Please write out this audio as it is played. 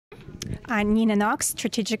I'm Nina Knox,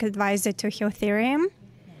 Strategic Advisor to Healthereum.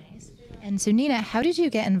 Nice. And so, Nina, how did you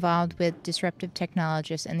get involved with Disruptive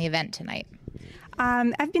Technologists and the event tonight?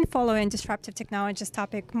 I've been following disruptive technologies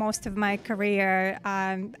topic most of my career.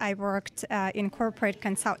 I worked in corporate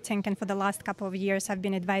consulting, and for the last couple of years, I've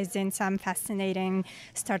been advising some fascinating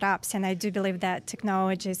startups. And I do believe that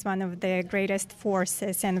technology is one of the greatest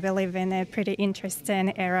forces, and we live in a pretty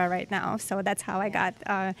interesting era right now. So that's how I got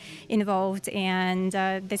involved, and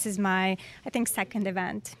this is my, I think, second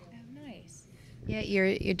event. Yeah,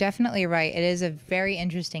 you're definitely right. It is a very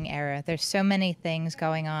interesting era. There's so many things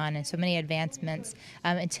going on and so many advancements.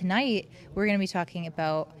 And tonight we're going to be talking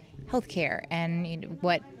about healthcare and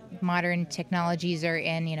what modern technologies are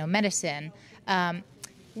in, medicine.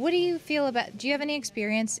 What do you feel about? Do you have any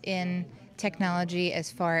experience in technology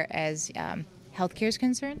as far as healthcare is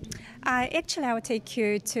concerned? Actually, I will take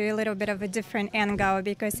you to a little bit of a different angle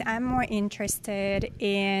because I'm more interested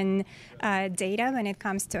in data when it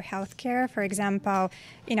comes to healthcare. For example,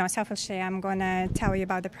 selfishly, I'm going to tell you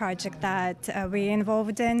about the project that we're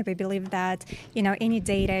involved in. We believe that, any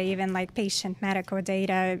data, even like patient medical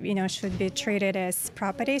data, should be treated as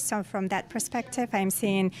property. So from that perspective, I'm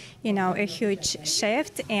seeing, a huge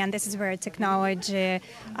shift. And this is where technology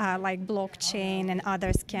like blockchain and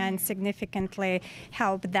others can significantly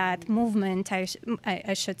help that movement,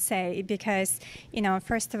 I should say, because,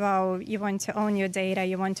 first of all, you want to own your data,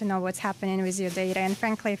 you want to know what's happening with your data, and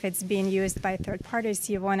frankly, if it's being used by third parties,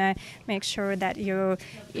 you want to make sure that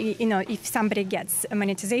if somebody gets a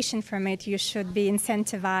monetization from it, you should be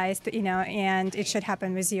incentivized, and it should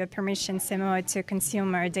happen with your permission, similar to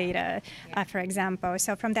consumer data, for example.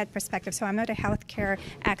 So from that perspective, so I'm not a healthcare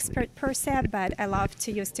expert per se, but I love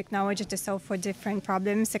to use technology to solve for different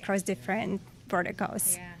problems across different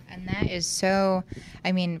verticals. Yeah, and that is so,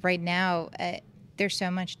 right now, there's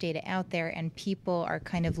so much data out there and people are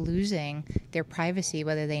kind of losing their privacy,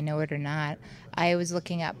 whether they know it or not. I was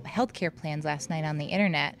looking up healthcare plans last night on the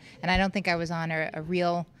internet, and I don't think I was on a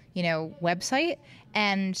real, website.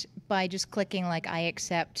 And by just clicking like I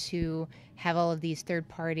accept to have all of these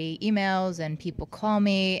third-party emails and people call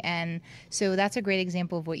me. And so that's a great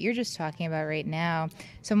example of what you're just talking about right now.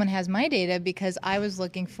 Someone has my data because I was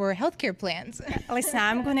looking for healthcare plans. Listen,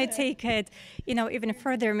 I'm going to take it, even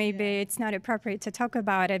further. Maybe it's not appropriate to talk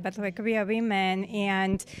about it, but like we are women,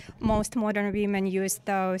 and most modern women use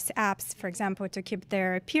those apps, for example, to keep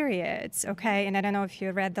their periods, okay? And I don't know if you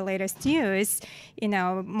read the latest news,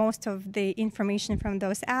 most of the information from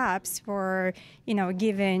those apps were,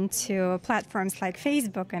 given to platforms like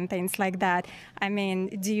Facebook and things like that.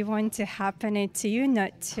 Do you want to happen it to you,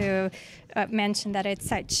 not to mention that it's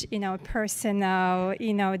such, personal,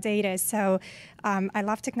 data? So I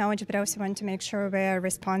love technology, but I also want to make sure we're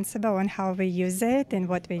responsible on how we use it and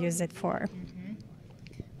what we use it for. Mm-hmm.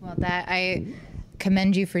 Well, I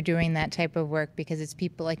commend you for doing that type of work, because it's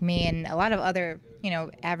people like me and a lot of other,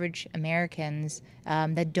 average Americans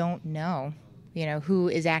that don't know who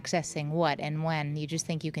is accessing what and when. You just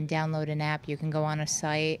think you can download an app, you can go on a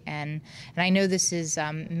site, and I know this is,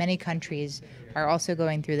 many countries are also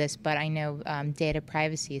going through this, but I know data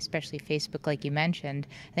privacy, especially Facebook, like you mentioned,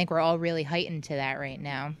 I think we're all really heightened to that right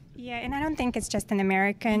now. Yeah, and I don't think it's just an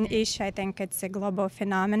American issue. I think it's a global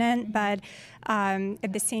phenomenon. But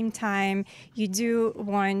at the same time, you do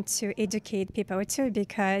want to educate people too,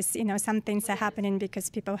 because some things are happening because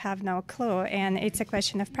people have no clue, and it's a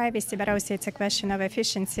question of privacy, but also it's a question of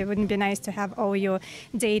efficiency. It wouldn't be nice to have all your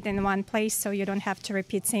data in one place so you don't have to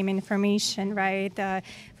repeat same information, right?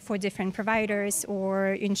 For different providers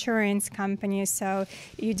or insurance companies. So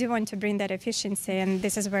you do want to bring that efficiency, and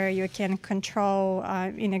this is where you can control,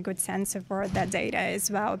 in a good sense of word, that data as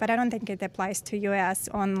well. But I don't think it applies to U.S.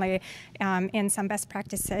 only, and some best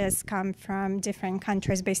practices come from different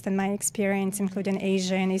countries based on my experience, including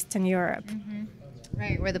Asia and Eastern Europe. Mm-hmm.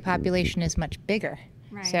 Right, where the population is much bigger.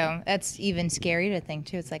 Right. So that's even scary to think,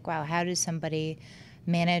 too. It's like, wow, how does somebody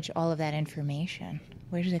manage all of that information?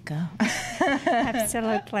 Where does it go?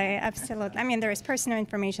 Absolutely. There is personal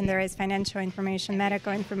information, there is financial information,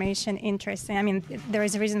 medical information, interesting. There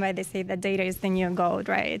is a reason why they say that data is the new gold,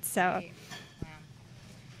 right? So. Right. Wow.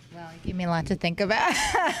 Well, you give me a lot to think about.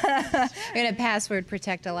 I'm going to password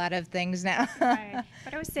protect a lot of things now. Right.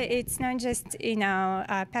 But also, it's not just,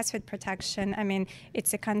 password protection.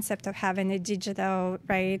 It's a concept of having a digital,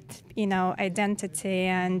 right, identity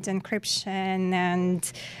and encryption.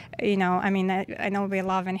 And, I know we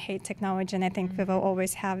love and hate technology, and I think we will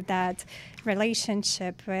always have that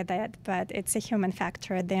relationship with it, but it's a human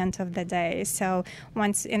factor at the end of the day. So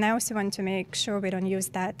and I also want to make sure we don't use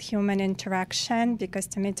that human interaction, because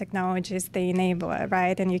to me, technology technology is the enabler,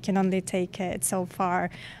 right? And you can only take it so far.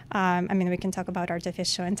 We can talk about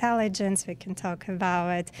artificial intelligence, we can talk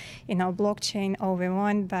about, blockchain, all we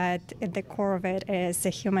want, but at the core of it is the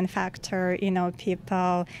human factor,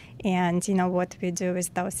 people, and, what we do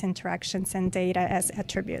with those interactions and data as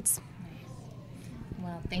attributes.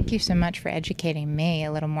 Well, thank you so much for educating me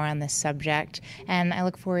a little more on this subject, and I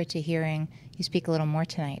look forward to hearing you speak a little more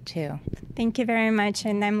tonight, too. Thank you very much,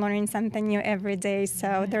 and I'm learning something new every day,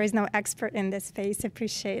 so there is no expert in this space.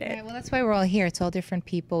 Appreciate it. Yeah, well, that's why we're all here. It's all different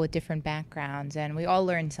people with different backgrounds, and we all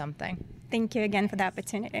learn something. Thank you again for the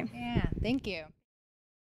opportunity. Yeah, thank you.